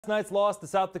Last night's loss to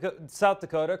South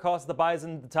Dakota cost the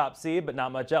Bison the top seed, but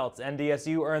not much else.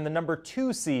 NDSU earned the number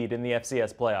 2 seed in the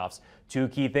FCS playoffs. Two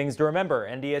key things to remember.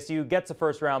 NDSU gets a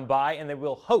first-round bye, and they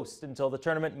will host until the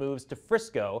tournament moves to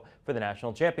Frisco for the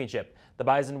national championship. The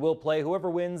Bison will play whoever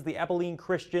wins the Abilene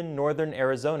Christian Northern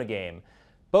Arizona game.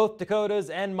 Both Dakotas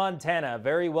and Montana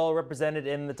very well represented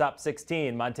in the top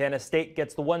 16. Montana State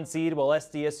gets the 1 seed, while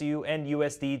SDSU and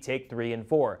USD take 3 and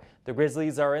 4. The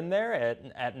Grizzlies are in there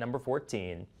at number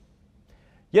 14.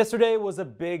 Yesterday was a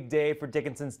big day for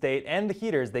Dickinson State and the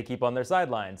Heaters they keep on their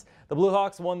sidelines. The Blue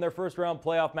Hawks won their first-round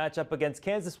playoff matchup against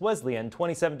Kansas Wesleyan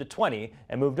 27-20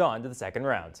 and moved on to the second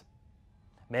round.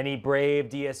 Many brave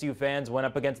DSU fans went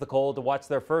up against the cold to watch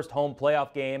their first home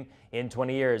playoff game in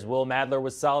 20 years. Will Madler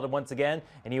was solid once again,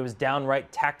 and he was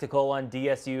downright tactical on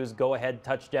DSU's go-ahead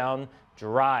touchdown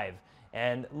drive.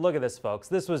 And look at this, folks.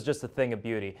 This was just a thing of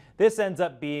beauty. This ends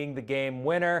up being the game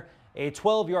winner. A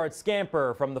 12-yard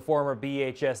scamper from the former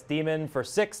BHS Demon for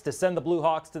 6 to send the Blue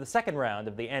Hawks to the second round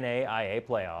of the NAIA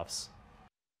playoffs.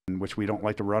 Which we don't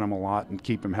like to run them a lot and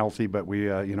keep them healthy, but we,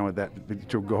 that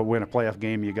to go win a playoff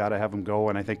game, you got to have them go,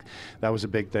 and I think that was a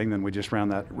big thing. Then we just ran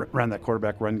that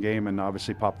quarterback run game and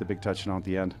obviously popped the big touchdown at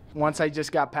the end. Once I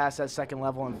just got past that second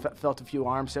level and felt a few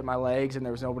arms hit my legs and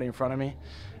there was nobody in front of me,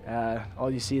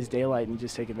 all you see is daylight and you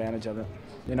just take advantage of it.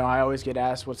 You know, I always get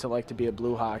asked what's it like to be a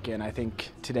Blue Hawk, and I think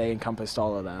today encompassed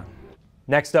all of that.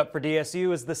 Next up for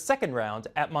DSU is the second round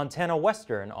at Montana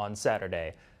Western on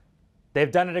Saturday.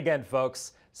 They've done it again,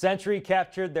 folks. Century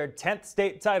captured their 10th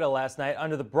state title last night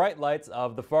under the bright lights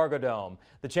of the Fargo Dome.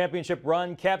 The championship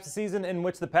run caps a season in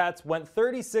which the Pats went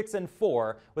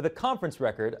 36-4 with a conference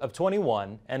record of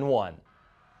 21-1.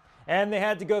 And they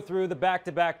had to go through the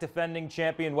back-to-back defending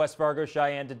champion West Fargo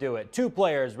Cheyenne to do it. 2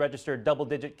 players registered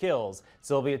double-digit kills,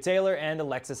 Sylvia Taylor and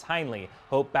Alexis Heinley.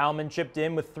 Hope Bauman chipped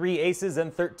in with 3 aces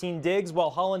and 13 digs,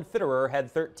 while Holland Fitterer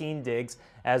had 13 digs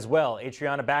as well.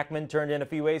 Adriana Backman turned in a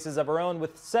few aces of her own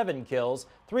with 7 kills,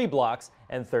 3 blocks,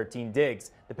 and 13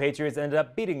 digs. The Patriots ended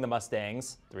up beating the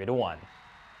Mustangs 3-1.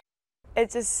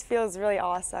 It just feels really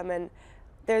awesome, and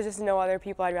there's just no other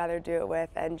people I'd rather do it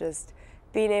with, and just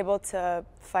being able to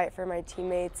fight for my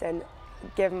teammates and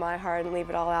give my heart and leave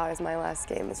it all out as my last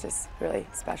game is just really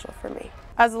special for me.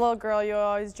 As a little girl, you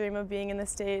always dream of being in the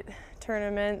state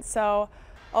tournament, so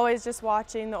always just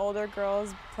watching the older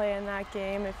girls play in that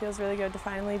game, it feels really good to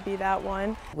finally be that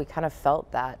one. We kind of felt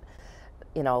that,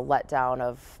 letdown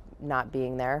of not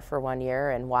being there for 1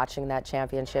 year and watching that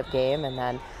championship game, and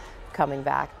then coming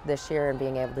back this year and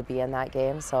being able to be in that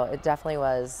game. So it definitely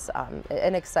was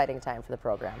an exciting time for the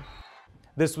program.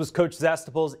 This was Coach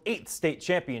Zastapol's 8th state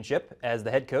championship as the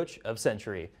head coach of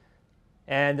Century.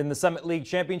 And in the Summit League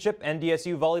Championship,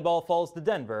 NDSU volleyball falls to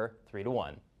Denver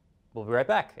 3-1. We'll be right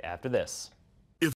back after this.